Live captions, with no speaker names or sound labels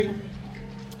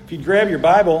If you'd grab your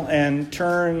Bible and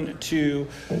turn to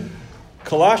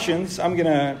Colossians, I'm going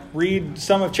to read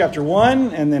some of chapter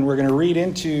 1, and then we're going to read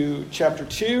into chapter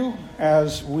 2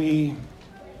 as we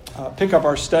pick up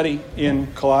our study in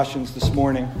Colossians this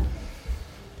morning.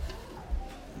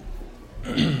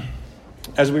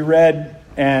 As we read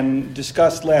and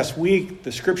discussed last week,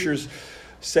 the scriptures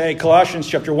say, Colossians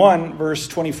chapter 1, verse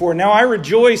 24, "Now I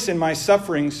rejoice in my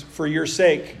sufferings for your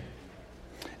sake.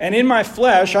 And in my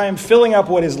flesh, I am filling up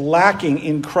what is lacking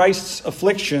in Christ's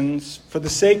afflictions for the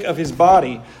sake of his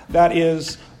body, that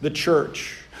is, the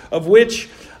church, of which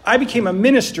I became a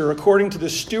minister according to the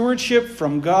stewardship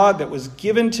from God that was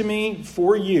given to me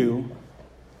for you,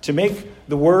 to make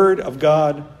the word of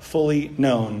God fully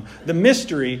known, the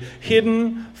mystery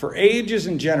hidden for ages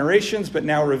and generations, but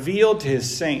now revealed to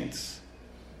his saints.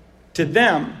 To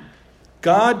them,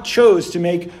 God chose to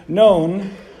make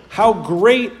known how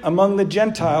great among the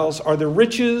Gentiles are the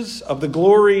riches of the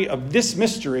glory of this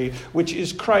mystery, which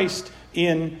is Christ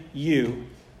in you,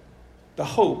 the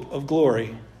hope of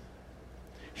glory.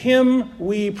 Him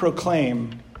we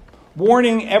proclaim,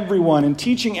 warning everyone and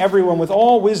teaching everyone with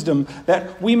all wisdom,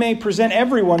 that we may present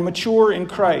everyone mature in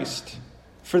Christ.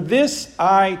 For this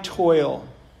I toil,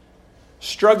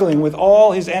 struggling with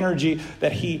all his energy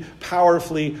that he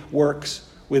powerfully works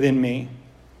within me.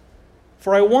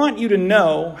 For I want you to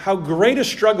know how great a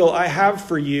struggle I have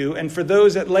for you and for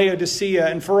those at Laodicea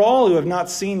and for all who have not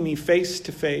seen me face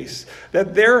to face,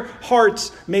 that their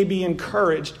hearts may be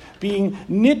encouraged, being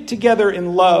knit together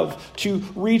in love, to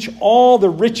reach all the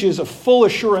riches of full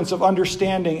assurance of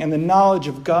understanding and the knowledge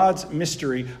of God's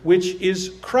mystery, which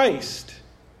is Christ,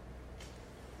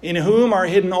 in whom are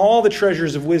hidden all the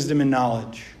treasures of wisdom and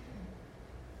knowledge.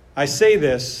 I say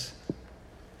this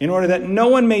in order that no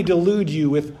one may delude you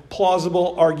with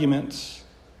plausible arguments.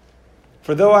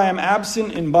 For though I am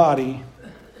absent in body,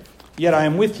 yet I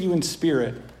am with you in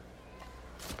spirit,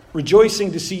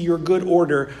 rejoicing to see your good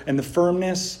order and the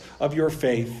firmness of your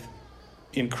faith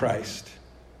in Christ."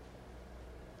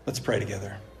 Let's pray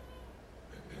together.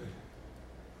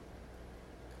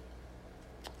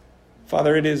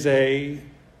 Father, it is a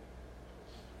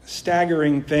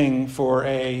staggering thing for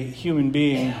a human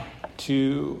being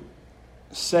to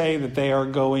say that they are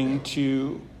going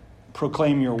to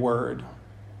proclaim your word,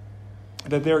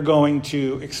 that they're going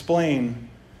to explain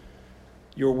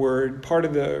your word. Part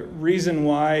of the reason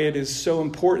why it is so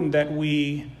important that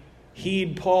we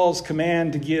heed Paul's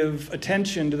command to give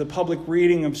attention to the public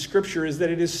reading of Scripture is that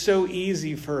it is so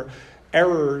easy for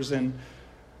errors and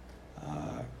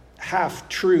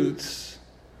half-truths,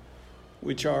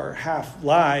 which are half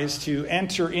lies, to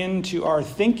enter into our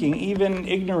thinking. Even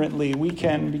ignorantly, we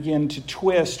can begin to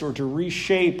twist or to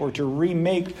reshape or to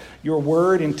remake your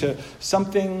word into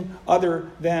something other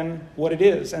than what it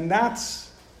is. And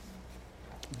that's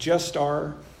just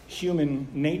our human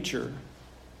nature.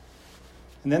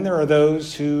 And then there are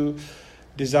those who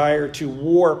desire to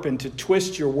warp and to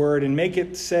twist your word and make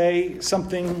it say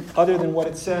something other than what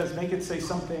it says, make it say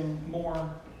something more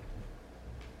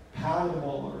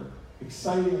palatable or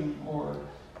exciting or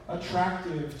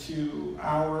attractive to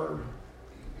our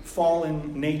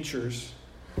fallen natures.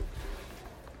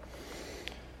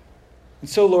 And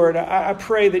so, Lord, I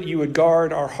pray that you would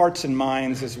guard our hearts and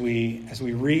minds as we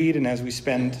read and as we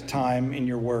spend time in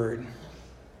your word.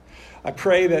 I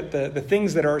pray that the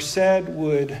things that are said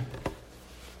would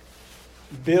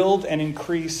build and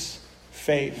increase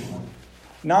faith.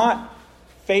 Not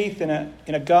faith in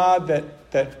a God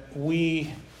that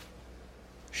we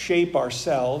shape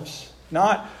ourselves,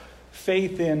 not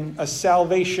faith in a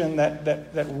salvation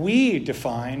that we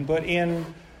define, but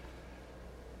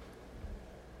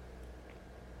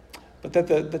that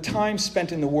the time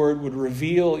spent in the Word would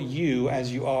reveal you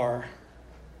as you are,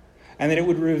 and that it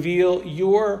would reveal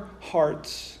your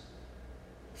hearts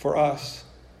for us.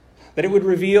 That it would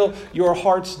reveal your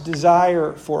heart's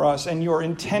desire for us and your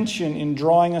intention in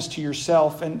drawing us to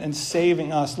yourself and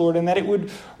saving us, Lord. And that it would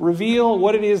reveal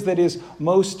what it is that is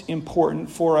most important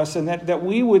for us. And that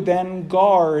we would then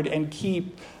guard and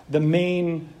keep the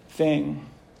main thing.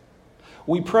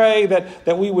 We pray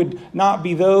that we would not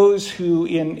be those who,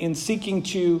 in seeking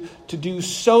to do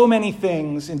so many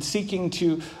things, in seeking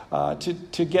to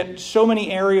get so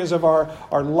many areas of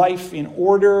our life in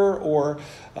order, or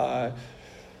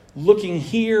looking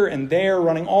here and there,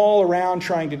 running all around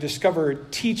trying to discover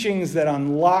teachings that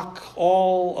unlock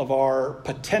all of our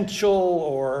potential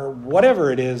or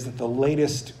whatever it is that the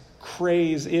latest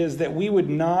craze is, that we would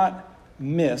not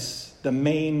miss the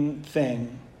main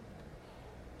thing.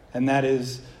 And that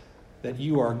is that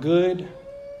you are good,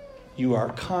 you are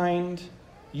kind,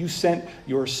 you sent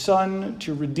your Son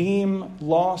to redeem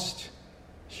lost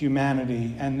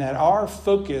humanity, and that our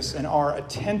focus and our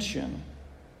attention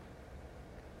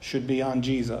should be on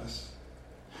Jesus,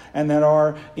 and that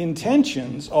our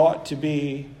intentions ought to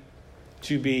be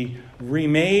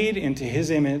remade into his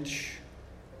image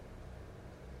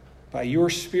by your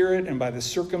Spirit and by the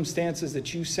circumstances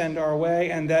that you send our way,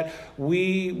 and that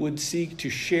we would seek to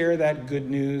share that good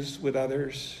news with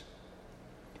others,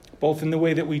 both in the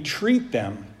way that we treat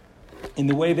them, in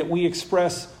the way that we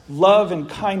express love and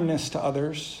kindness to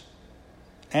others,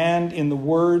 and in the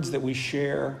words that we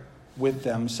share with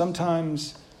them.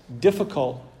 Sometimes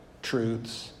difficult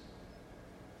truths,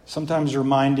 sometimes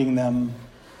reminding them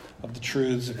of the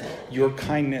truths of your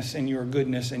kindness and your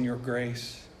goodness and your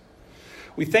grace.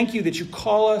 We thank you that you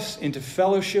call us into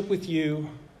fellowship with you.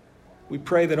 We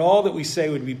pray that all that we say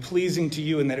would be pleasing to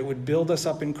you and that it would build us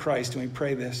up in Christ. And we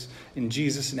pray this in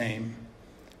Jesus' name.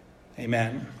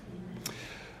 Amen.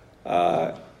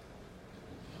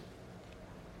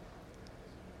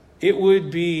 It would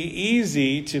be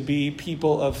easy to be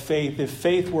people of faith if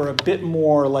faith were a bit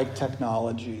more like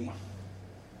technology,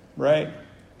 right?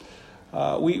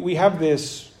 We have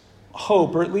this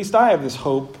hope, or at least I have this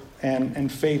hope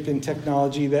and faith in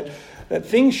technology that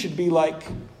things should be like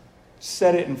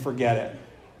set it and forget it,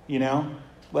 you know?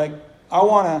 Like I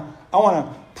want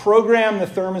to program the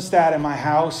thermostat in my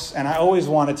house, and I always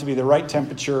want it to be the right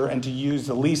temperature and to use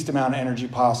the least amount of energy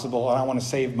possible, and I want to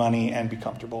save money and be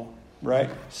comfortable, right?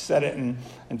 Set it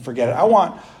and forget it. I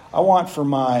want for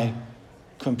my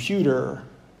computer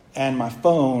and my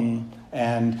phone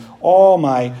and all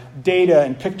my data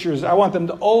and pictures, I want them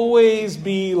to always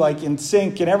be like in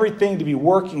sync and everything to be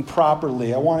working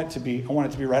properly. I want it to be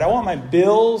right. I want my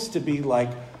bills to be like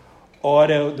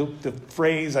the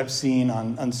phrase I've seen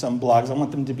on some blogs. I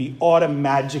want them to be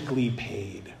automagically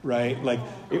paid, right? Like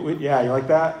you like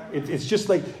that? It's just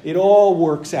like it all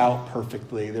works out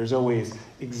perfectly. There's always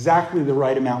exactly the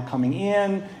right amount coming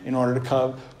in order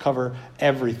to cover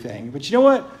everything. But you know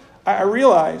what? I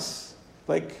realize,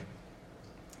 like,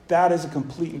 that is a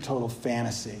complete and total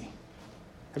fantasy.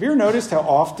 Have you ever noticed how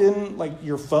often, like,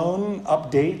 your phone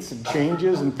updates and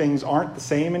changes and things aren't the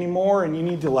same anymore, and you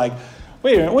need to, like,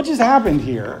 wait a minute, what just happened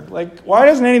here? Like, why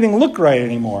doesn't anything look right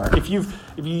anymore? If you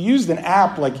used an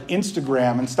app like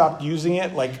Instagram and stopped using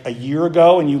it like a year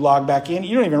ago and you log back in,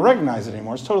 you don't even recognize it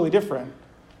anymore. It's totally different,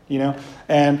 you know?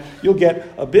 And you'll get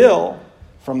a bill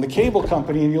from the cable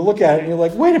company and you'll look at it and you're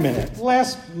like, wait a minute,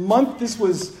 last month this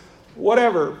was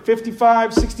whatever,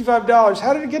 $55, $65.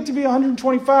 How did it get to be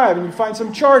 $125? And you find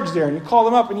some charge there and you call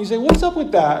them up and you say, what's up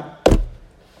with that?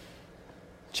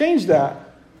 Change that.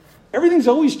 Everything's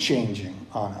always changing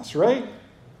on us, right?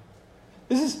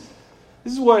 This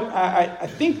is what I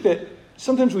think that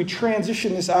sometimes we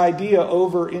transition this idea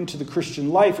over into the Christian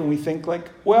life and we think like,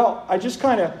 well, I just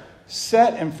kind of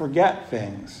set and forget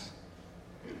things.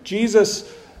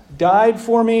 Jesus died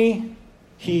for me.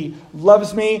 He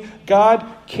loves me. God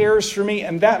cares for me.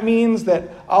 And that means that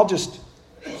I'll just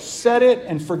set it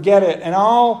and forget it. And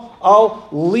I'll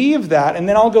leave that and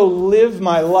then I'll go live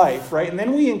my life, right? And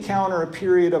then we encounter a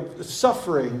period of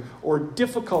suffering or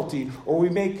difficulty, or we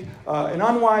make an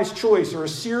unwise choice or a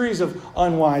series of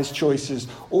unwise choices,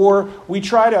 or we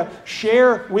try to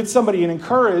share with somebody and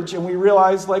encourage, and we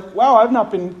realize like, wow, I've not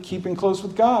been keeping close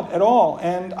with God at all.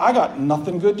 And I got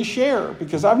nothing good to share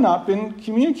because I've not been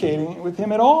communicating with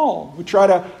him at all. We try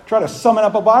to summon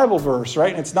up a Bible verse,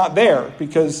 right? And it's not there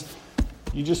because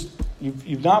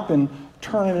you've not been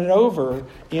turning it over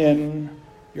in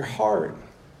your heart.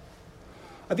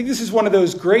 I think this is one of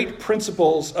those great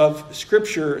principles of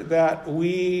Scripture that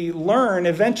we learn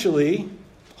eventually,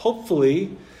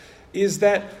 hopefully, is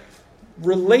that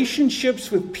relationships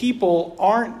with people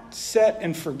aren't set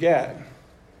and forget.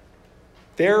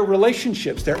 They're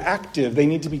relationships. They're active. They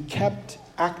need to be kept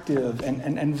active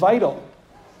and vital.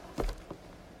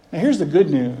 Now, here's the good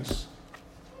news.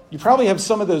 You probably have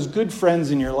some of those good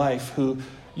friends in your life who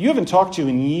you haven't talked to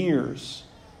in years.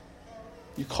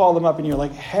 You call them up and you're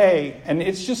like, hey, and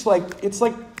it's just like,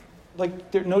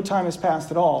 no time has passed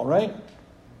at all, right? And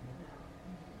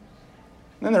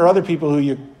then there are other people who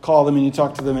you call them and you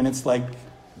talk to them and it's like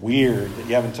weird that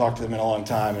you haven't talked to them in a long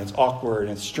time, and it's awkward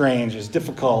and it's strange, it's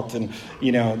difficult, and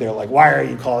they're like, why are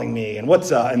you calling me, and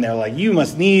what's up? And they're like, you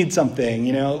must need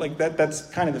something, like that's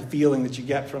kind of the feeling that you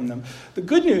get from them. The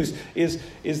good news is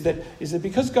that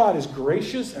because God is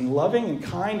gracious and loving and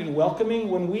kind and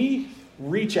welcoming, when we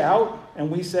reach out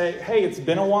and we say, hey, it's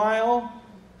been a while,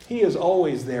 he is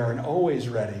always there and always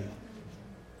ready.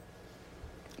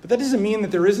 But that doesn't mean that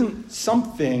there isn't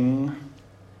something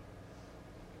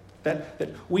that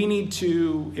we need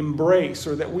to embrace,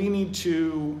 or that we need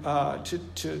to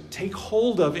take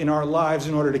hold of in our lives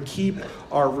in order to keep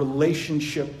our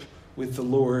relationship with the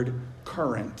Lord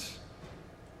current.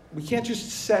 We can't just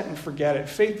set and forget it.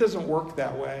 Faith doesn't work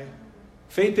that way.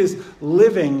 Faith is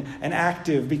living and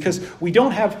active, because we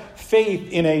don't have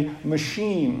faith in a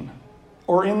machine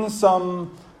or in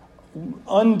some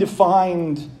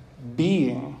undefined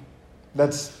being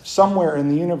that's somewhere in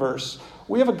the universe.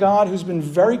 We have a God who's been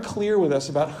very clear with us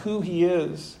about who he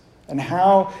is and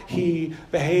how he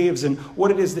behaves and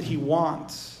what it is that he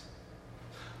wants.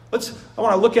 I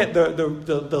want to look at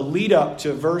the lead up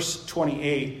to verse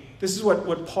 28. This is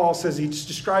what Paul says. He's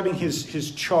describing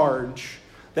his charge.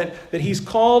 That he's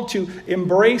called to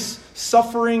embrace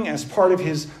suffering as part of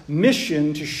his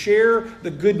mission to share the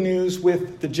good news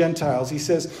with the Gentiles. He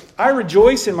says, I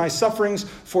rejoice in my sufferings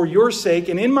for your sake,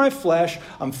 and in my flesh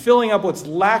I'm filling up what's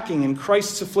lacking in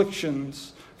Christ's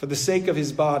afflictions for the sake of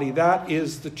his body. That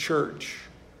is the church,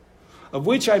 of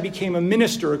which I became a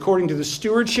minister according to the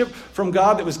stewardship from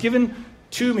God that was given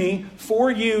to me for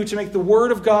you to make the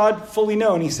word of God fully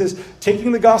known. He says,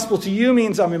 taking the gospel to you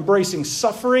means I'm embracing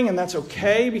suffering, and that's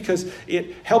okay because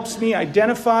it helps me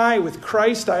identify with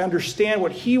Christ. I understand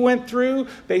what he went through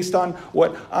based on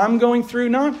what I'm going through,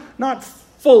 not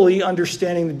fully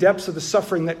understanding the depths of the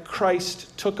suffering that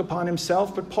Christ took upon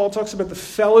himself, but Paul talks about the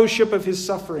fellowship of his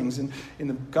sufferings in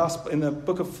the gospel, in the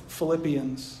book of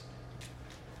Philippians.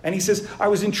 And he says, I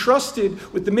was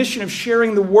entrusted with the mission of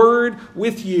sharing the word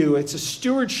with you. It's a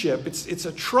stewardship. It's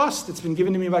a trust that's been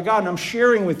given to me by God, and I'm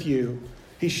sharing with you.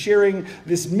 He's sharing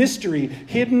this mystery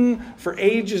hidden for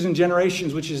ages and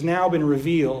generations, which has now been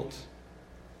revealed.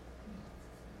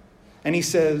 And he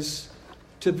says,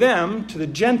 to them, to the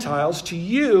Gentiles, to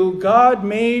you, God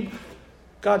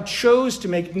chose to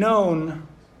make known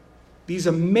these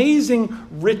amazing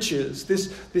riches,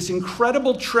 this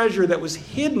incredible treasure that was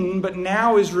hidden but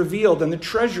now is revealed. And the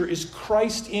treasure is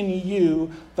Christ in you,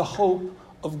 the hope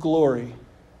of glory.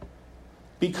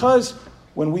 Because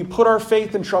when we put our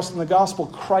faith and trust in the gospel,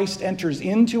 Christ enters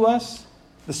into us,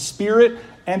 the Spirit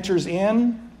enters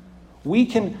in, we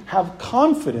can have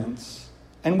confidence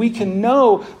and we can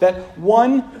know that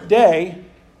one day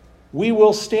we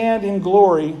will stand in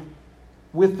glory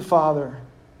with the Father,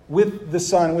 with the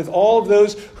Son, with all of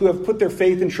those who have put their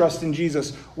faith and trust in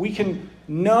Jesus. We can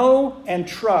know and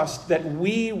trust that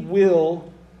we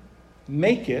will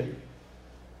make it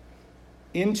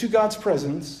into God's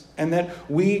presence and that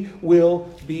we will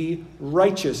be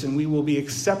righteous and we will be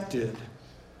accepted.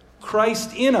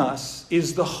 Christ in us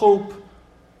is the hope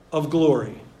of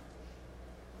glory.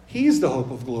 He's the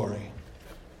hope of glory.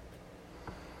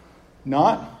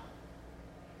 Not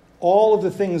all of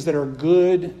the things that are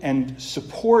good and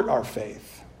support our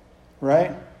faith,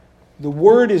 right? The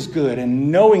word is good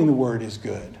and knowing the word is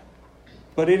good,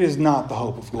 but it is not the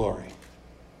hope of glory.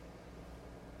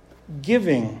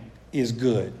 Giving is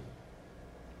good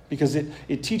because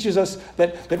it teaches us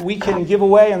that we can give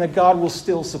away and that God will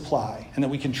still supply and that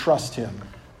we can trust him.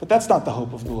 But that's not the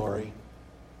hope of glory.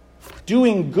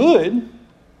 Doing good,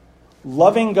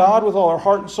 loving God with all our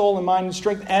heart and soul and mind and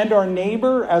strength, and our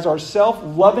neighbor as ourself,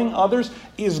 loving others,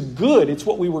 is good. It's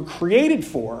what we were created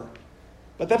for.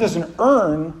 But that doesn't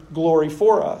earn glory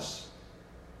for us.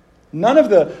 None of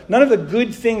the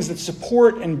good things that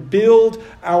support and build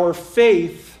our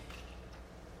faith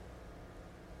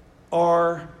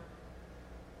are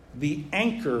the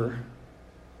anchor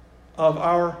of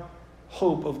our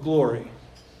hope of glory.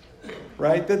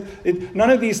 Right?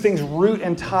 None of these things root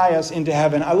and tie us into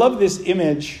heaven. I love this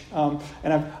image, and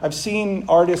I've seen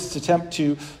artists attempt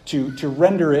to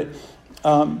render it.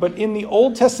 But in the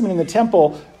Old Testament, in the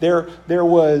temple, there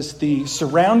was the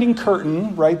surrounding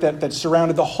curtain, right, that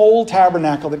surrounded the whole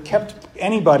tabernacle that kept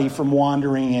anybody from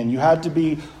wandering in. You had to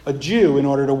be a Jew in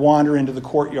order to wander into the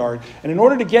courtyard, and in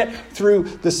order to get through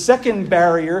the second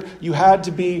barrier, you had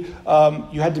to be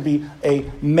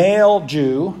a male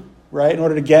Jew. Right, in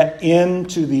order to get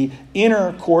into the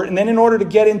inner court. And then in order to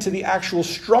get into the actual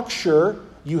structure,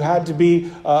 you had to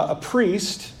be a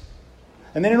priest.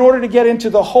 And then in order to get into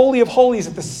the Holy of Holies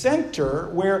at the center,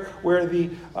 where the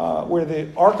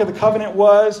Ark of the Covenant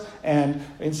was, and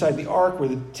inside the Ark were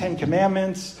the Ten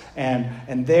Commandments,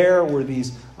 and there were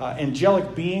these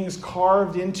angelic beings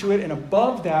carved into it, and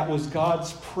above that was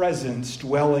God's presence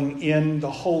dwelling in the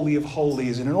Holy of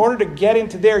Holies. And in order to get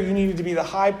into there, you needed to be the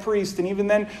high priest, and even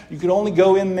then, you could only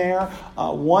go in there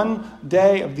one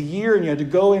day of the year, and you had to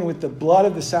go in with the blood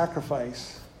of the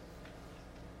sacrifice.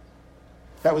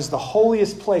 That was the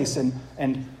holiest place,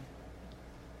 and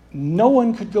no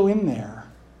one could go in there.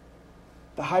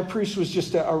 the high priest was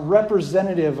just a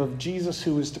representative of Jesus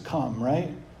who was to come,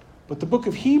 right? But the book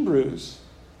of Hebrews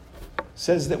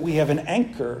says that we have an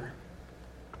anchor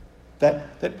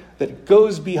that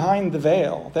goes behind the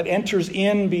veil, that enters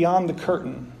in beyond the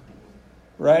curtain,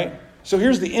 right? So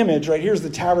here's the image, right? Here's the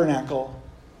tabernacle.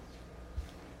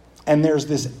 And there's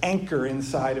this anchor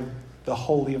inside of the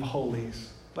Holy of Holies,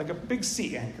 like a big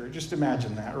sea anchor. Just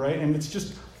imagine that, right? And it's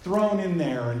just thrown in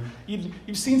there. And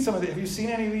you've seen some of it. Have you seen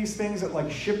any of these things at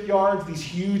like shipyards, these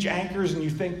huge anchors, and you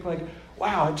think like,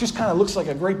 wow, it just kind of looks like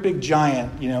a great big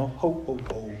giant,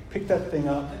 pick that thing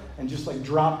up and just like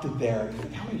dropped it there. You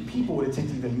think, how many people would it take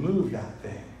to even move that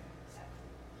thing?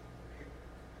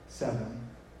 7?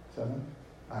 I don't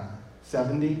know.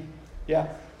 70? Yeah.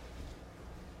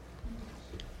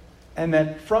 And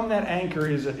that from that anchor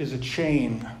is a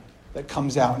chain that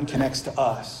comes out and connects to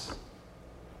us.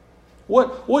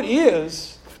 What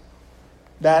is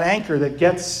that anchor that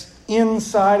gets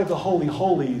inside of the Holy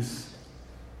Holies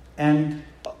and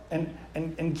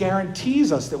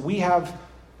guarantees us that we have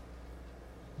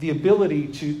the ability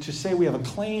to say we have a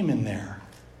claim in there?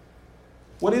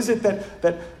 What is it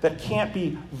that can't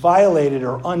be violated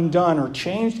or undone or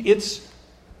changed? It's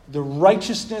the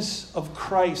righteousness of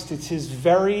Christ. It's his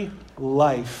very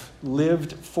life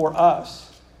lived for us.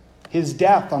 His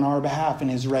death on our behalf and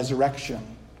his resurrection.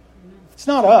 It's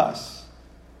not us.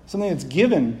 It's something that's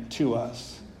given to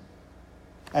us.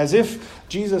 As if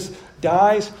Jesus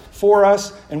dies for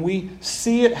us and we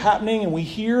see it happening and we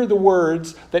hear the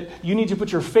words that you need to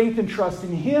put your faith and trust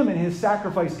in him and his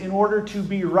sacrifice in order to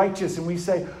be righteous. And we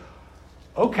say,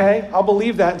 okay, I'll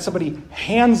believe that. And somebody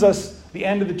hands us the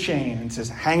end of the chain and says,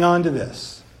 hang on to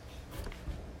this.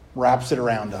 Wraps it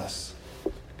around us.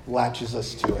 Latches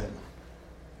us to it.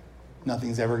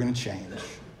 Nothing's ever going to change.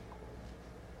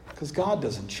 Because God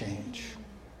doesn't change.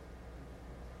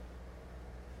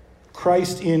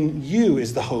 Christ in you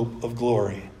is the hope of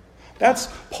glory. That's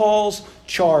Paul's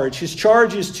charge. His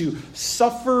charge is to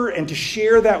suffer and to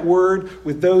share that word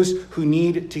with those who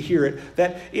need to hear it.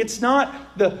 That it's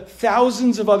not the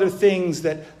thousands of other things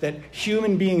that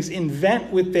human beings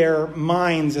invent with their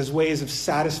minds as ways of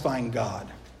satisfying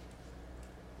God.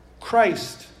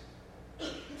 Christ,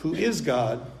 who is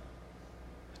God,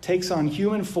 takes on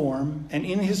human form and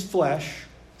in his flesh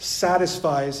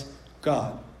satisfies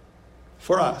God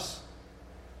for us.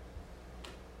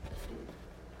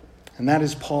 And that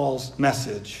is Paul's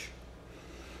message.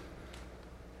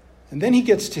 And then he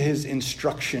gets to his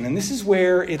instruction. And this is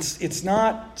where it's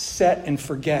not set and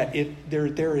forget.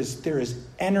 There is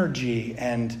energy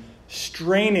and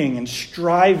straining and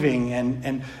striving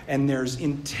and there's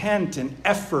intent and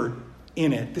effort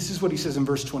in it. This is what he says in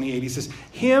verse 28. He says,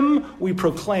 him we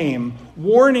proclaim,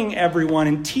 warning everyone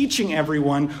and teaching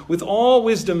everyone with all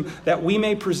wisdom that we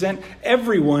may present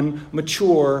everyone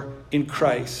mature in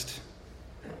Christ.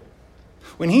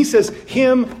 When he says,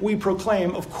 him we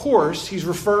proclaim, of course, he's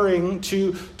referring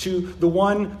to the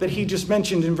one that he just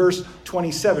mentioned in verse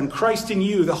 27. Christ in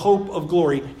you, the hope of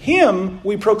glory. Him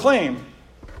we proclaim.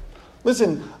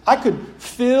 Listen, I could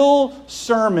fill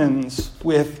sermons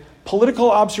with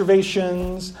political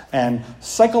observations and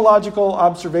psychological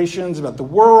observations about the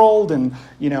world and,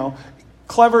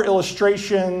 clever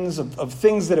illustrations of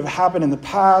things that have happened in the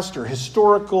past or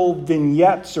historical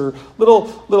vignettes or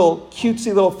little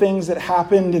cutesy little things that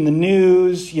happened in the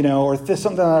news, or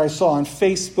something that I saw on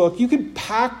Facebook. You could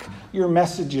pack your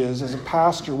messages as a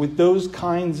pastor with those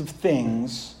kinds of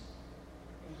things.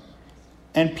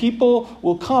 And people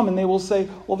will come and they will say,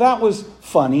 well, that was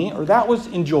funny, or that was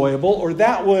enjoyable, or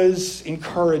that was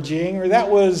encouraging, or that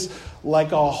was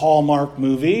like a Hallmark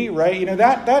movie, right?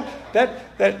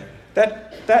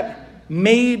 That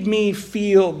made me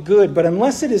feel good. But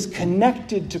unless it is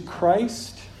connected to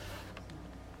Christ,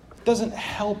 it doesn't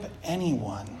help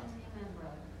anyone.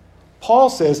 Paul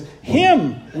says,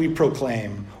 him we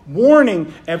proclaim,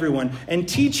 warning everyone and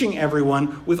teaching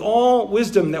everyone with all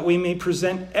wisdom that we may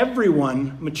present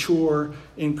everyone mature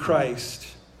in Christ.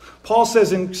 Paul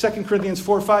says in 2 Corinthians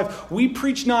 4:5, we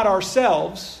preach not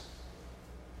ourselves,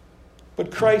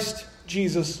 but Christ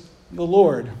Jesus the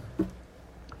Lord.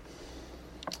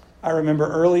 I remember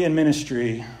early in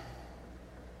ministry,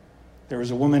 there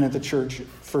was a woman at the church,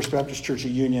 First Baptist Church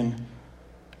of Union,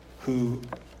 who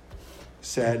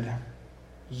said,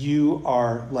 you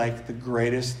are like the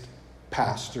greatest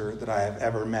pastor that I have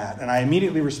ever met. And I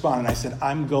immediately responded. I said,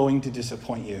 I'm going to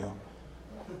disappoint you.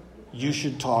 You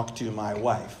should talk to my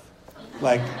wife.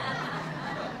 But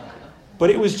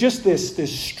it was just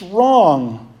this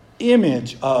strong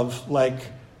image of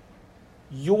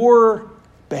your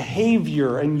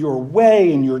behavior and your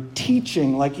way and your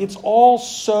teaching. It's all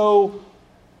so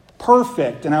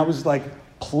perfect. And I was like,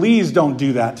 please don't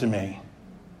do that to me.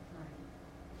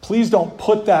 Please don't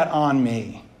put that on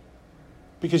me.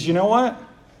 Because you know what?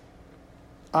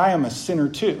 I am a sinner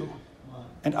too.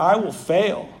 And I will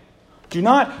fail. Do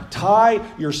not tie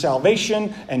your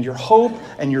salvation and your hope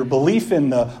and your belief in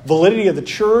the validity of the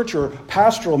church or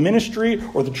pastoral ministry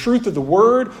or the truth of the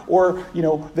word or,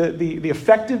 the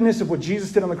effectiveness of what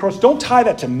Jesus did on the cross. Don't tie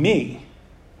that to me,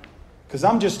 because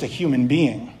I'm just a human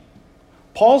being.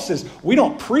 Paul says we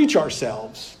don't preach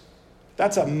ourselves.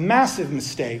 That's a massive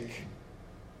mistake.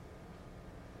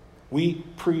 We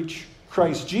preach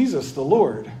Christ Jesus, the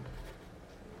Lord.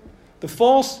 The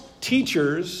false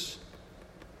teachers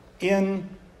in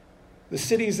the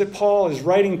cities that Paul is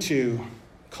writing to,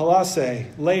 Colossae,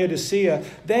 Laodicea,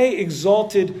 they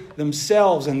exalted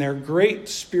themselves and their great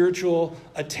spiritual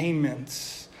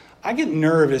attainments. I get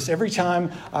nervous every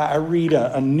time I read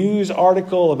a news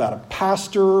article about a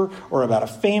pastor or about a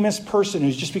famous person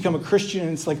who's just become a Christian.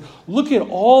 And it's like, look at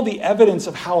all the evidence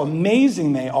of how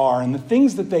amazing they are and the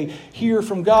things that they hear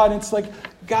from God. And it's like,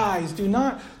 guys, do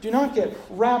not get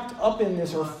wrapped up in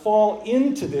this or fall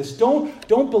into this. Don't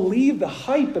believe the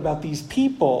hype about these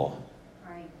people.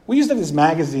 Right. We used to have this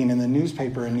magazine in the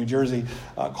newspaper in New Jersey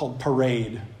called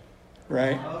Parade,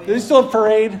 right? Oh, yeah. They still have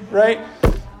Parade, right?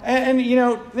 And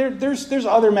there's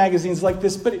other magazines like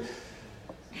this, but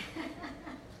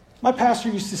my pastor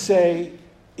used to say,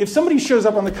 if somebody shows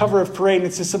up on the cover of Parade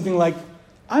and it says something like,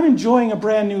 I'm enjoying a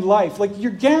brand new life, like you're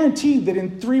guaranteed that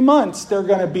in 3 months they're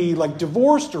going to be like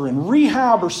divorced or in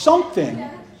rehab or something.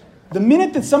 The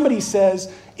minute that somebody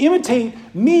says,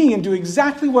 imitate me and do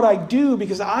exactly what I do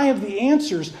because I have the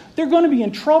answers, they're going to be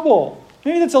in trouble.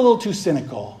 Maybe that's a little too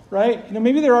cynical, right?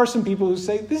 Maybe there are some people who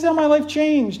say, this is how my life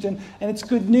changed, and it's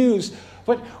good news.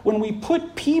 But when we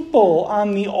put people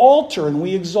on the altar and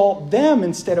we exalt them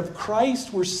instead of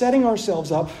Christ, we're setting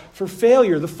ourselves up for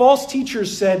failure. The false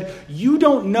teachers said, you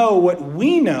don't know what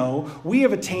we know. We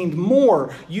have attained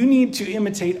more. You need to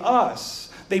imitate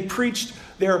us. They preached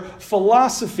their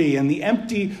philosophy and the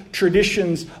empty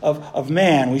traditions of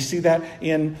man. We see that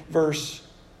in verse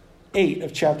 8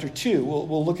 of chapter 2.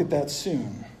 We'll look at that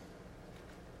soon.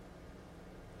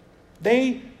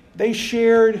 They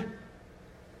shared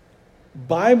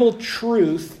Bible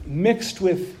truth mixed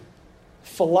with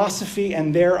philosophy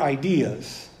and their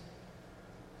ideas.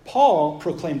 Paul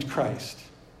proclaimed Christ.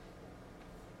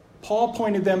 Paul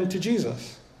pointed them to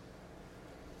Jesus.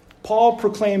 Paul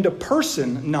proclaimed a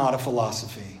person, not a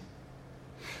philosophy.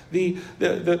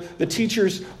 The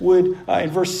teachers would, in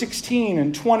verse 16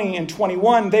 and 20 and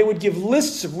 21, they would give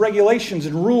lists of regulations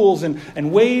and rules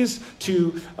and ways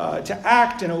to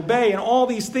act and obey and all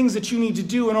these things that you need to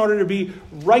do in order to be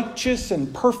righteous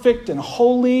and perfect and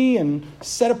holy and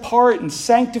set apart and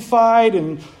sanctified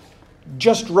and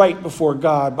just right before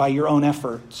God by your own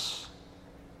efforts.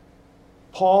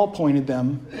 Paul pointed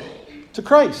them to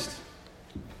Christ.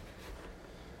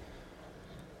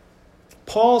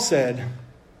 Paul said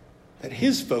that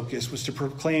his focus was to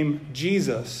proclaim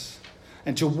Jesus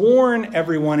and to warn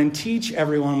everyone and teach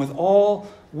everyone with all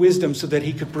wisdom so that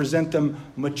he could present them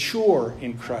mature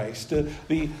in Christ.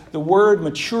 The word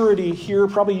maturity here,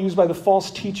 probably used by the false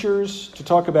teachers to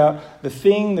talk about the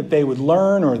thing that they would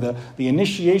learn or the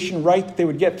initiation rite that they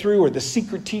would get through or the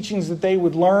secret teachings that they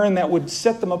would learn that would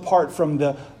set them apart from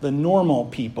the normal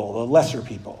people, the lesser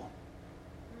people.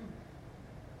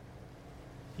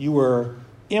 You were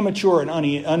immature and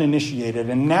uninitiated,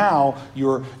 and now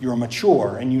you're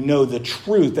mature and you know the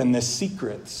truth and the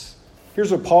secrets.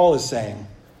 Here's what Paul is saying.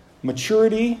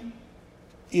 Maturity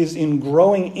is in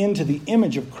growing into the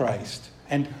image of Christ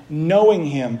and knowing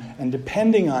him and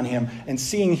depending on him and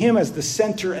seeing him as the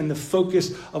center and the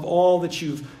focus of all that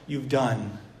you've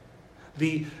done.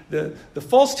 The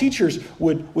false teachers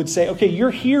would say, okay,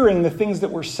 you're hearing the things that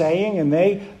we're saying and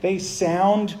they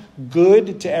sound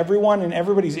good to everyone and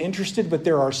everybody's interested, but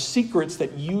there are secrets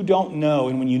that you don't know.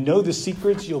 And when you know the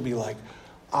secrets, you'll be like,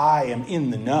 I am in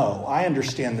the know. I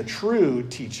understand the true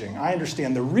teaching. I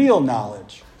understand the real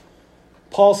knowledge.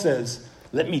 Paul says,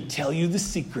 let me tell you the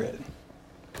secret.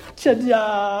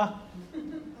 Ta-da!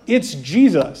 It's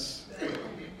Jesus.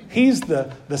 He's the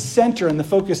center and the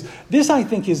focus. This, I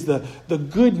think, is the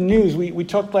good news. We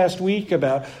talked last week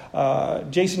about,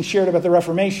 Jason shared about the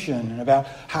Reformation and about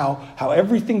how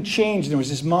everything changed. There was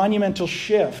this monumental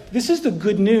shift. This is the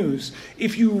good news.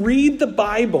 If you read the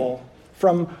Bible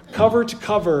from cover to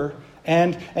cover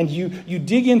and you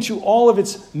dig into all of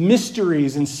its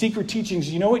mysteries and secret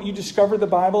teachings, you know what you discover the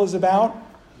Bible is about?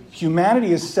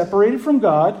 Humanity is separated from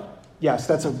God. Yes,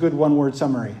 that's a good one-word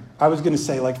summary. I was going to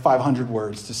say like 500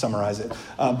 words to summarize it.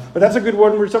 But that's a good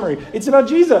one-word summary. It's about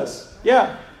Jesus.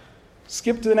 Yeah.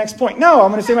 skip to the next point. No,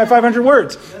 I'm going to say my 500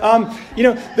 words.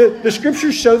 The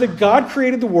scriptures show that God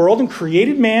created the world and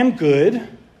created man good,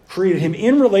 created him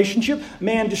in relationship.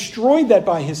 Man destroyed that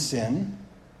by his sin.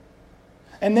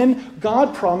 And then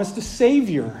God promised a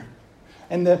Savior.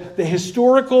 And the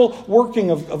historical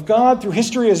working of God through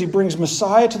history as he brings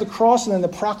Messiah to the cross, and then the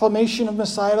proclamation of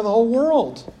Messiah to the whole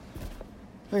world.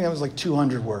 I think that was like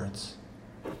 200 words.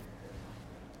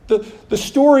 The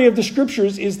story of the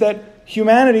scriptures is that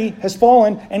humanity has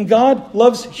fallen, and God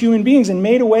loves human beings and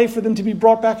made a way for them to be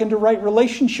brought back into right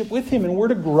relationship with him, and we're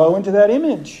to grow into that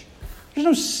image. There's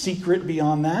no secret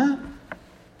beyond that.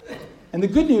 And the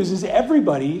good news is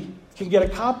everybody can get a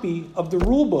copy of the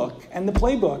rule book and the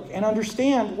playbook and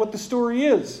understand what the story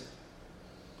is.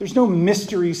 There's no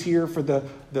mysteries here for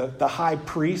the high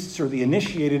priests or the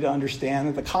initiated to understand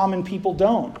that the common people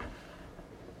don't.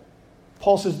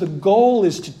 Paul says the goal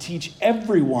is to teach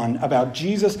everyone about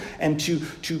Jesus and to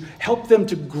help them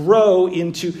to grow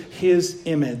into his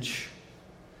image.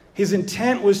 His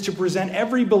intent was to present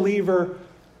every believer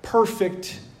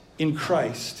perfect in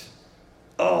Christ.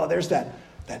 Oh, there's that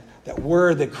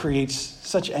word that creates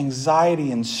such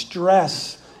anxiety and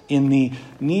stress in the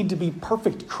need to be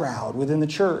perfect crowd within the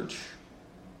church.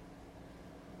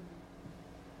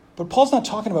 But Paul's not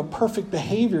talking about perfect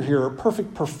behavior here or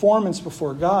perfect performance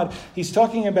before God. He's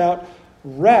talking about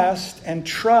rest and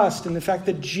trust in the fact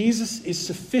that Jesus is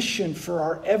sufficient for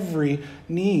our every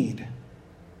need.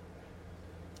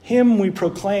 Him we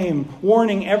proclaim,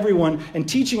 warning everyone and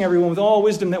teaching everyone with all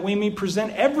wisdom that we may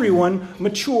present everyone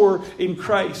mature in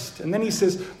Christ. And then he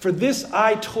says, for this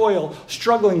I toil,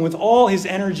 struggling with all his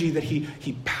energy that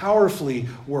he powerfully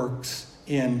works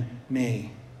in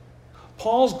me.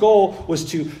 Paul's goal was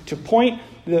to point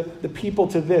the people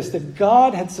to this, that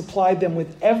God had supplied them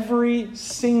with every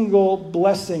single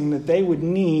blessing that they would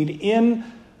need in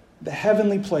the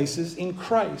heavenly places in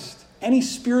Christ. Any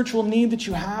spiritual need that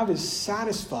you have is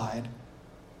satisfied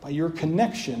by your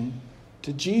connection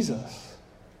to Jesus.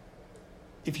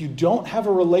 If you don't have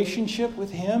a relationship with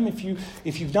him, if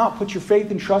you've not put your faith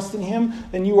and trust in him,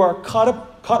 then you are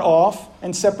cut off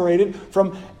and separated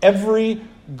from every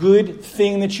good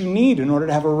thing that you need in order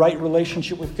to have a right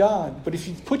relationship with God. But if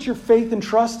you put your faith and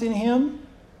trust in him,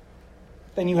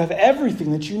 then you have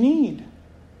everything that you need.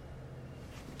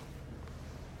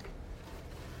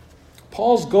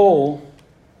 Paul's goal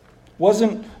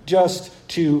wasn't just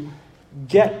to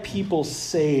get people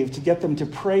saved, to get them to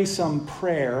pray some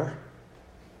prayer,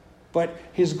 but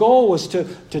his goal was to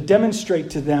demonstrate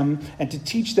to them and to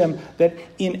teach them that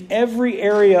in every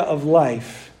area of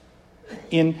life,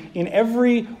 in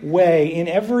every way, in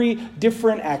every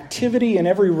different activity, in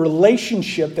every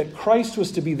relationship, that Christ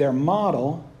was to be their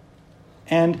model,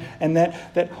 and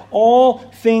that all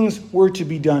things were to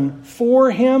be done for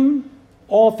him.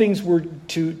 All things were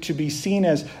to be seen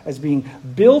as being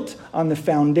built on the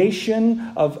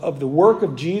foundation of the work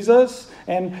of Jesus,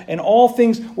 and all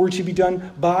things were to be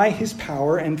done by his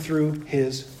power and through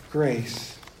his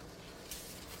grace.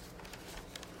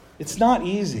 It's not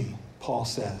easy, Paul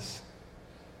says.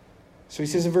 So he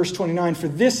says in verse 29, for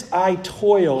this I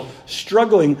toil,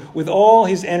 struggling with all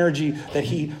his energy that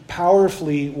he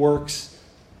powerfully works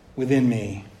within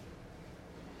me.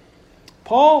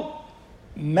 Paul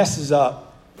messes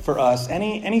up for us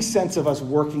any sense of us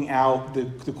working out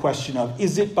the question of,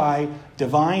 is it by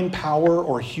divine power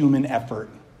or human effort?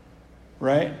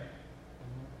 Right?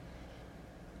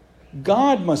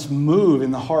 God must move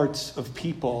in the hearts of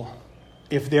people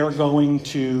if they're going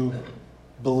to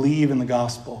believe in the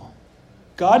gospel.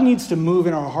 God needs to move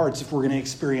in our hearts if we're going to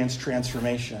experience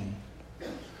transformation.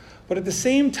 But at the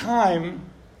same time,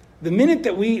 the minute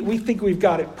that we think we've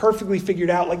got it perfectly figured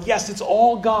out, like, yes, it's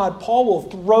all God, Paul will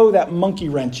throw that monkey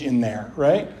wrench in there,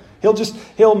 right?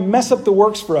 He'll mess up the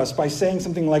works for us by saying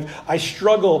something like, I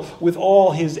struggle with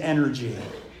all his energy.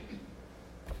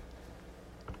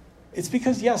 It's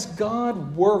because, yes,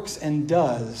 God works and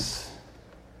does,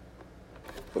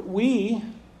 but we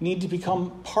need to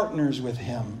become partners with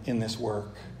him in this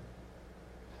work.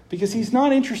 Because he's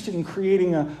not interested in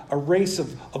creating a race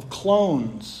of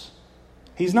clones.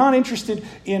 He's not interested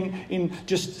in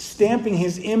just stamping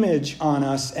his image on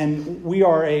us and we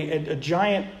are a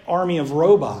giant army of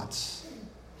robots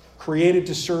created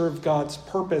to serve God's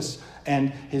purpose and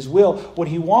his will. What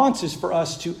he wants is for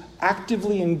us to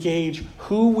actively engage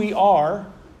who we are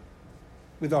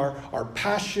with our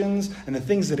passions and the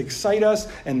things that excite us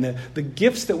and the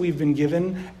gifts that we've been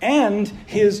given and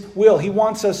his will. He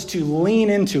wants us to lean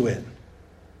into it.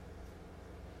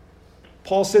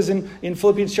 Paul says in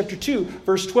Philippians chapter 2,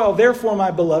 verse 12, "Therefore,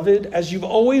 my beloved, as you've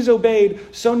always obeyed,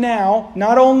 so now,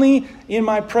 not only in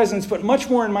my presence, but much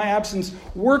more in my absence,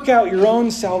 work out your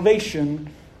own salvation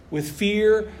with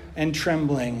fear and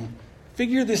trembling."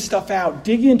 Figure this stuff out.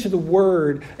 Dig into the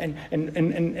Word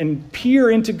and peer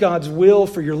into God's will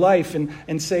for your life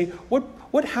and say,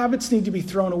 what habits need to be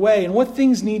thrown away and what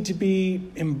things need to be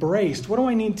embraced? What do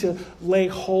I need to lay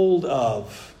hold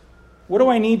of? What do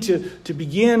I need to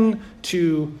begin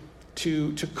to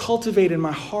cultivate in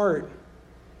my heart?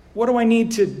 What do I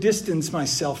need to distance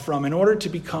myself from in order to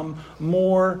become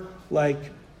more like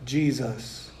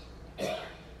Jesus?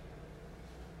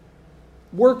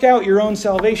 Work out your own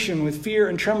salvation with fear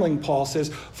and trembling, Paul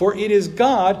says, for it is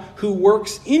God who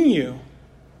works in you,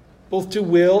 both to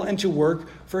will and to work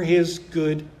for his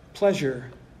good pleasure.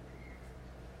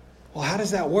 Well, how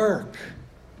does that work?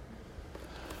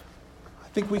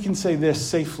 I think we can say this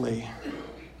safely,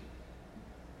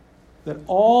 that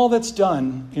all that's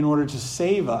done in order to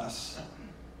save us,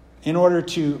 in order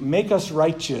to make us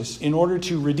righteous, in order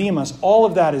to redeem us, all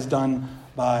of that is done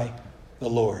by the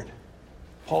Lord.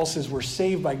 Paul says we're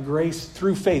saved by grace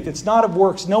through faith. It's not of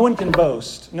works. No one can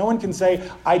boast. No one can say,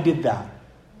 I did that,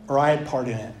 or I had part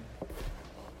in it.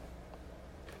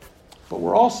 But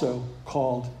we're also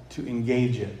called to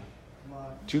engage it,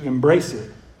 to embrace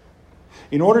it.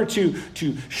 In order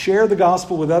to share the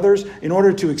gospel with others, in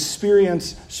order to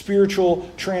experience spiritual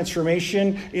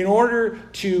transformation, in order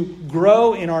to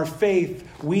grow in our faith,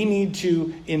 we need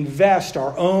to invest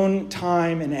our own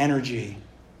time and energy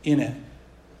in it.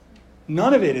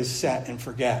 None of it is set and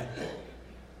forget.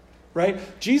 Right?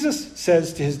 Jesus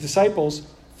says to his disciples,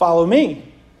 follow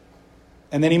me.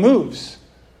 And then he moves.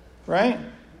 Right?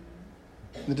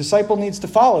 The disciple needs to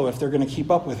follow if they're going to keep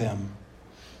up with him.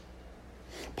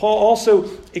 Paul also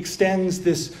extends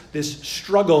this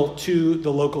struggle to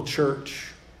the local church.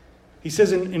 He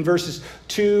says in verses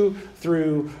 2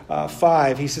 through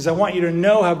 5, he says, I want you to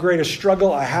know how great a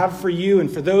struggle I have for you and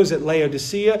for those at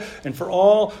Laodicea and for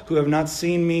all who have not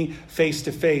seen me face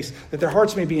to face, that their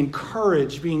hearts may be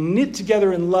encouraged, being knit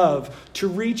together in love, to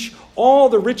reach all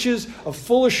the riches of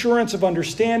full assurance of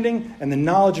understanding and the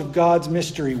knowledge of God's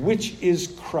mystery, which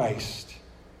is Christ,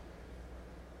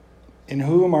 in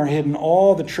whom are hidden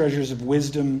all the treasures of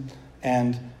wisdom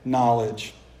and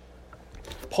knowledge.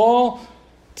 Paul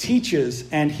teaches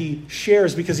and he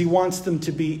shares because he wants them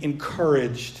to be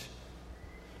encouraged.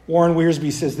 Warren Wiersbe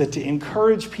says that to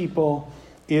encourage people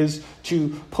is to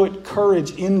put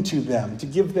courage into them, to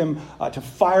give them, to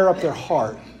fire up their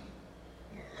heart,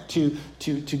 to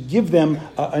give them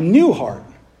a new heart.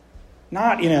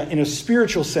 Not in a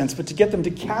spiritual sense, but to get them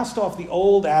to cast off the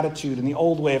old attitude and the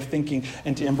old way of thinking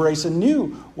and to embrace a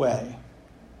new way.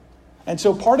 And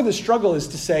so part of the struggle is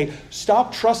to say,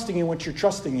 stop trusting in what you're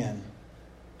trusting in.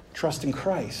 Trust in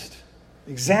Christ.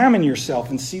 Examine yourself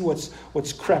and see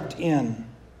what's crept in.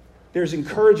 There's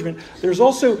encouragement. There's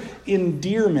also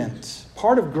endearment.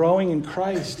 Part of growing in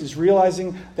Christ is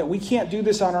realizing that we can't do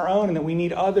this on our own and that we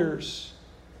need others.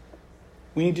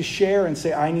 We need to share and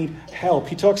say, I need help.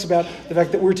 He talks about the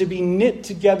fact that we're to be knit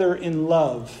together in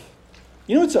love.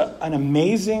 You know, it's an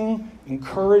amazing,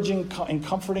 encouraging, and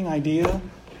comforting idea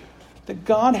that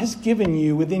God has given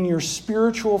you within your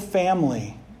spiritual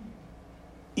family,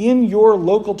 in your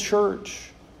local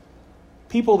church,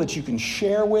 people that you can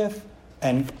share with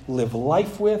and live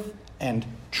life with and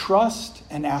trust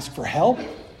and ask for help.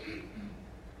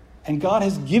 And God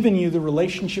has given you the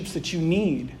relationships that you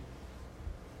need.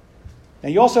 Now,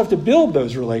 you also have to build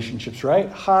those relationships, right?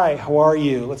 Hi, how are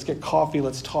you? Let's get coffee.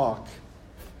 Let's talk.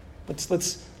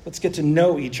 Let's get to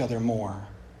know each other more.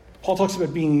 Paul talks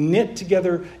about being knit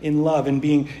together in love and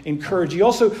being encouraged. He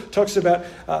also talks about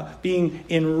being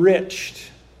enriched.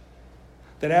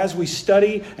 That as we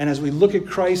study and as we look at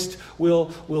Christ,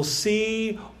 we'll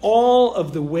see all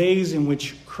of the ways in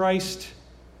which Christ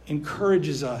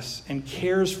encourages us and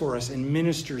cares for us and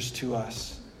ministers to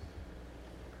us.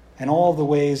 And all the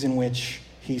ways in which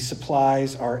he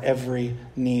supplies our every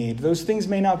need. Those things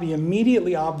may not be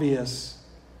immediately obvious,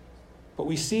 but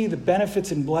we see the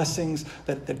benefits and blessings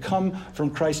that come from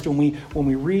Christ when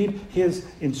we read his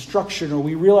instruction, or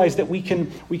we realize that we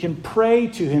can pray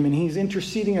to him and he's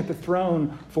interceding at the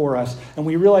throne for us. And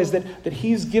we realize that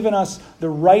he's given us the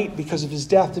right, because of his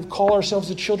death, to call ourselves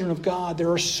the children of God.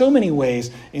 There are so many ways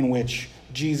in which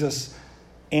Jesus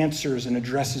answers and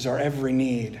addresses our every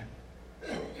need.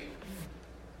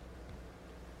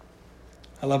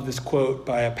 I love this quote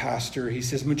by a pastor. He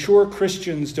says, mature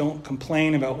Christians don't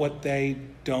complain about what they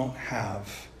don't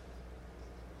have.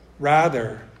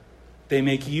 Rather, they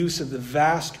make use of the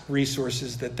vast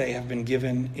resources that they have been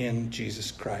given in Jesus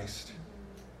Christ.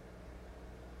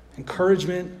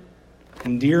 encouragement,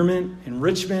 endearment,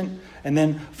 enrichment, and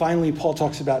then finally Paul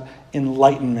talks about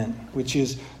enlightenment, which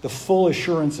is the full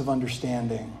assurance of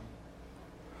understanding.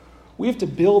 We have to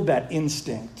build that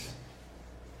instinct.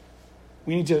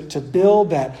 We need to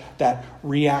build that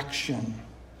reaction.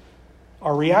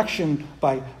 Our reaction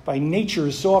by nature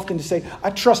is so often to say,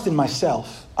 I trust in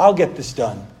myself. I'll get this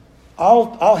done.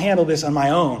 I'll handle this on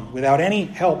my own without any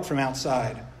help from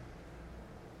outside.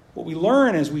 What we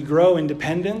learn as we grow in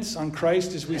dependence on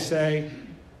Christ is we say,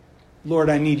 Lord,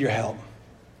 I need your help.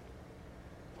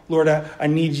 Lord, I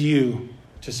need you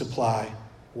to supply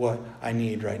what I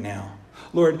need right now.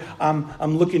 Lord,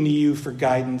 I'm looking to you for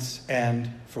guidance and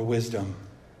for wisdom.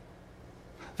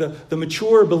 The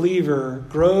mature believer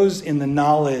grows in the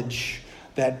knowledge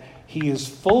that he is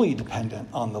fully dependent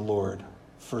on the Lord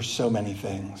for so many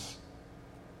things.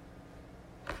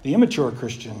 The immature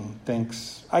Christian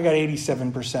thinks, I got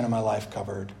 87% of my life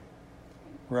covered,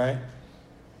 right?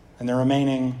 And the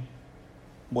remaining,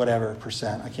 whatever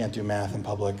percent, I can't do math in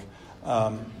public.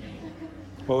 What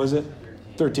was it?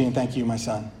 13, thank you, my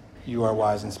son. You are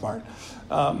wise and smart.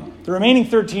 The remaining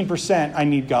 13% I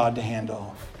need God to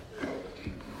handle.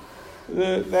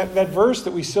 That verse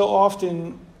that we so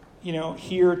often,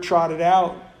 hear trotted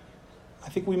out, I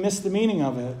think we miss the meaning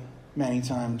of it many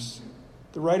times.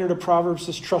 The writer to Proverbs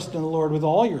says, trust in the Lord with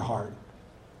all your heart.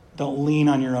 Don't lean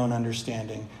on your own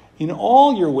understanding. In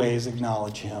all your ways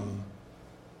acknowledge him.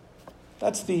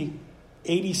 That's the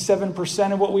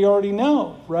 87% of what we already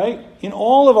know, right? In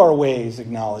all of our ways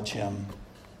acknowledge him,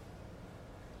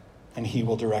 and he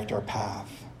will direct our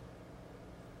path.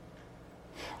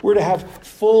 We're to have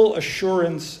full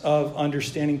assurance of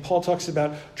understanding. Paul talks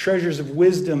about treasures of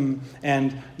wisdom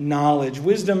and knowledge.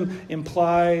 Wisdom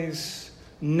implies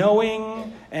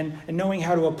knowing and knowing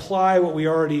how to apply what we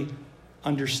already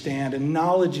understand. And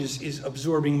knowledge is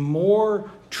absorbing more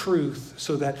truth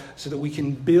so that we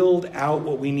can build out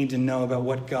what we need to know about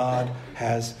what God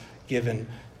has given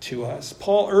to us.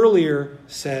 Paul earlier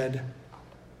said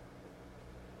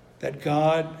that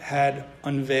God had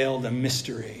unveiled a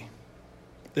mystery.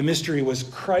 The mystery was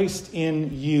Christ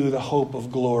in you, the hope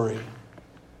of glory.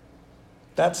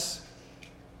 That's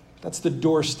the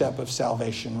doorstep of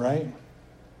salvation, right?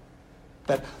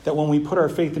 That when we put our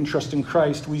faith and trust in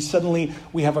Christ, we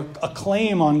have a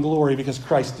claim on glory because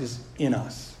Christ is in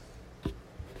us.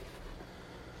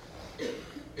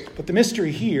 But the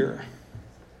mystery here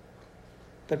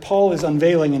that Paul is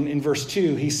unveiling in verse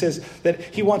 2, he says that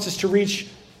he wants us to reach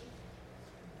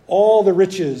all the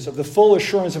riches of the full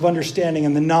assurance of understanding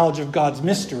and the knowledge of God's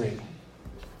mystery,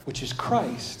 which is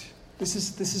Christ. This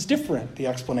is different, the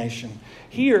explanation.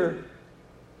 Here,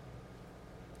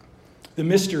 the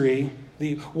mystery,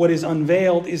 what is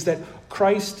unveiled, is that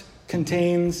Christ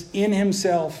contains in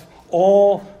himself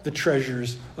all the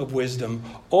treasures of wisdom,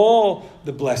 all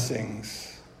the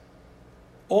blessings,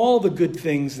 all the good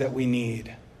things that we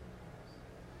need.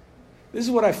 This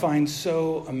is what I find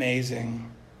so amazing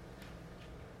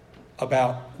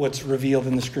about what's revealed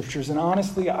in the scriptures. And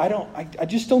honestly, I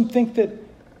just don't think that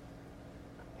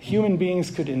human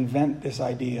beings could invent this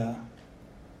idea.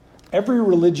 Every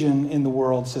religion in the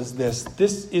world says this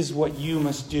is what you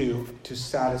must do to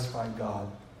satisfy God.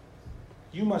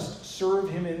 You must serve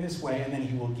him in this way, and then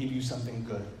he will give you something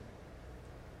good.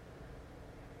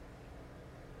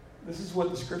 This is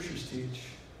what the scriptures teach.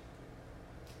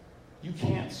 You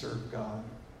can't serve God.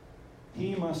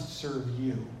 He must serve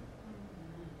you.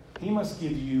 He must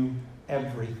give you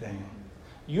everything.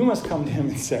 You must come to him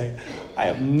and say, I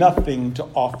have nothing to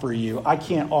offer you. I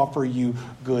can't offer you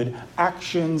good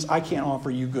actions. I can't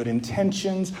offer you good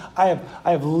intentions. I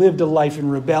have lived a life in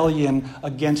rebellion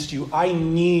against you. I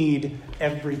need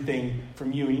everything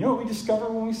from you. And you know what we discover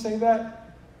when we say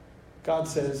that? God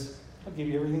says, I'll give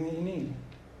you everything that you need.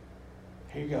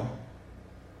 Here you go.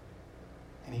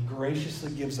 And he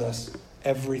graciously gives us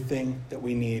everything that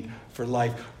we need for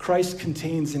life. Christ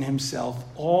contains in himself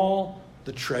all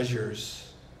the treasures.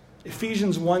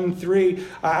 Ephesians 1:3.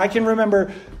 I can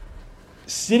remember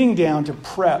sitting down to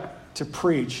prep to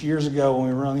preach years ago when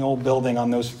we were on the old building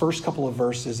on those first couple of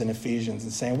verses in Ephesians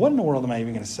and saying, what in the world am I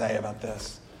even going to say about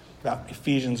this? About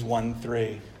Ephesians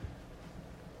 1:3.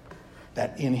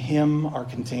 That in him are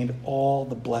contained all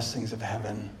the blessings of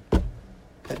heaven.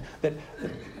 That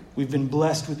we've been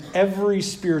blessed with every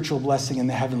spiritual blessing in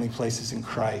the heavenly places in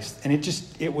Christ. And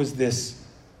it was this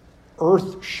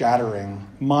earth-shattering,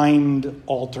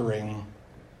 mind-altering,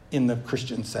 in the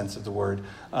Christian sense of the word,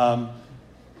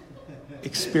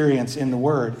 experience in the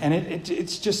Word. And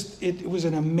it was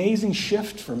an amazing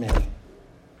shift for me.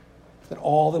 That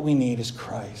all that we need is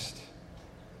Christ.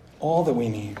 All that we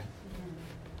need.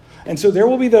 And so there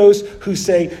will be those who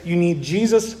say, you need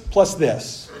Jesus plus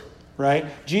this, right?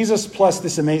 Jesus plus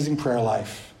this amazing prayer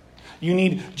life. You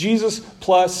need Jesus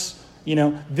plus,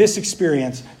 this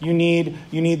experience. You need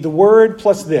the word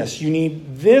plus this. You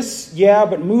need this,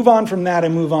 but move on from that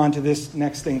and move on to this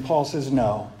next thing. Paul says,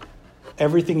 no.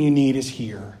 Everything you need is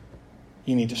here.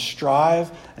 You need to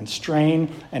strive and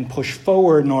strain and push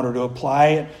forward in order to apply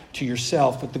it to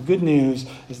yourself. But the good news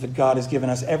is that God has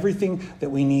given us everything that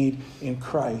we need in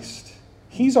Christ.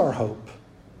 He's our hope.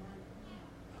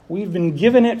 We've been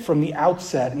given it from the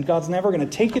outset, and God's never going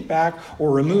to take it back or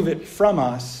remove it from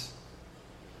us.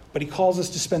 But he calls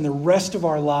us to spend the rest of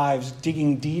our lives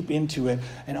digging deep into it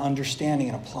and understanding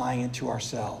and applying it to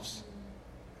ourselves.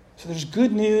 So there's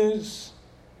good news.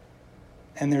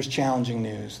 And there's challenging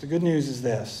news. The good news is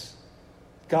this.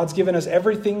 God's given us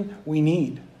everything we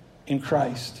need in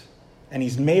Christ. And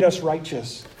he's made us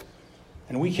righteous.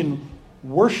 And we can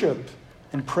worship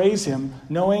and praise him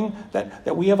knowing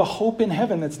that we have a hope in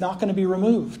heaven that's not going to be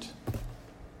removed.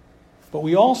 But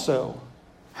we also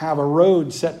have a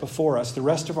road set before us. The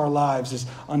rest of our lives is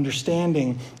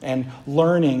understanding and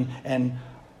learning and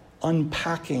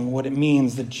unpacking what it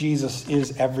means that Jesus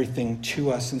is everything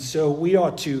to us. And so we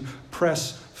ought to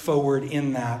press forward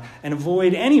in that and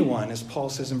avoid anyone, as Paul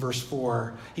says in verse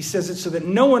 4. He says it so that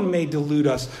no one may delude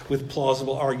us with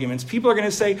plausible arguments. People are going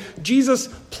to say, Jesus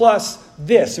plus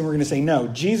this. And we're going to say, no,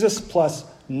 Jesus plus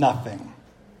nothing.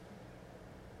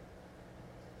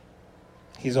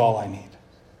 He's all I need.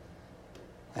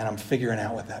 And I'm figuring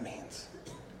out what that means.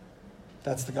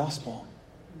 That's the gospel.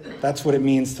 That's what it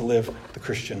means to live the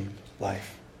Christian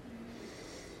life.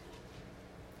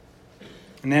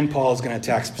 And then Paul is going to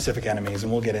attack specific enemies,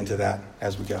 and we'll get into that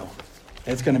as we go.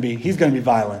 He's going to be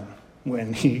violent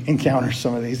when he encounters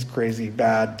some of these crazy,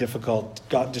 bad, difficult,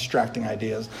 distracting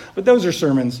ideas. But those are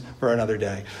sermons for another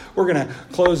day. We're going to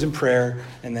close in prayer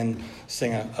and then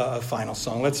sing a final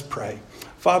song. Let's pray.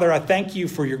 Father, I thank you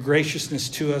for your graciousness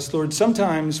to us. Lord,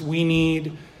 sometimes we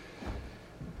need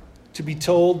to be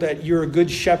told that you're a good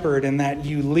shepherd and that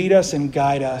you lead us and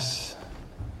guide us.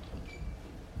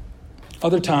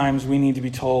 Other times we need to be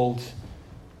told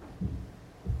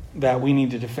that we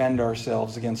need to defend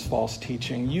ourselves against false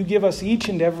teaching. You give us each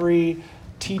and every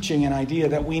teaching and idea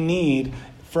that we need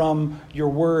from your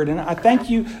word. And I thank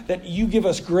you that you give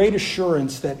us great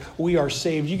assurance that we are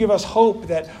saved. You give us hope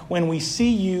that when we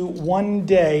see you one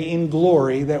day in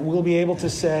glory, that we'll be able to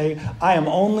say, I am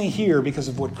only here because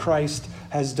of what Christ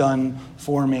has done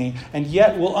for me. And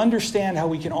yet we'll understand how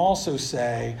we can also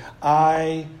say,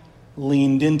 I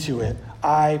leaned into it.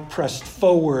 I pressed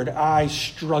forward. I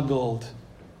struggled.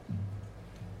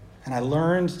 And I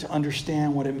learned to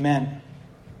understand what it meant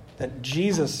that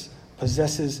Jesus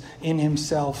possesses in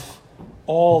himself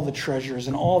all the treasures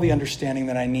and all the understanding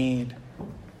that I need.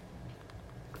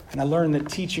 And I learned that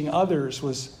teaching others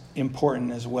was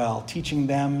important as well, teaching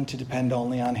them to depend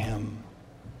only on him.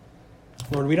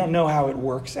 Lord, we don't know how it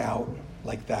works out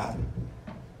like that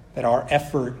our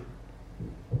effort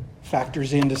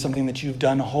factors into something that you've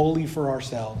done wholly for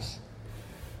ourselves.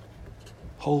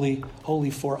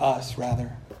 Wholly for us,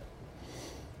 rather.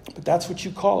 But that's what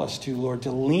you call us to, Lord,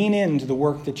 to lean into the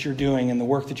work that you're doing and the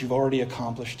work that you've already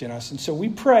accomplished in us. And so we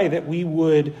pray that we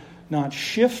would not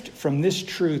shift from this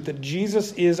truth that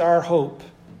Jesus is our hope,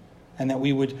 and that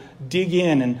we would dig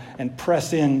in and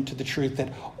press into the truth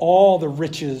that all the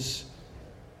riches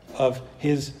of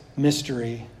his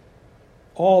mystery,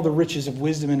 all the riches of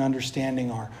wisdom and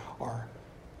understanding are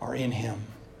in him.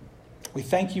 We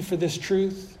thank you for this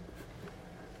truth.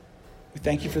 We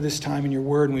thank you for this time in your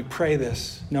word, and we pray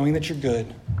this, knowing that you're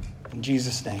good. In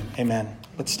Jesus' name, amen.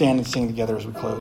 Let's stand and sing together as we close.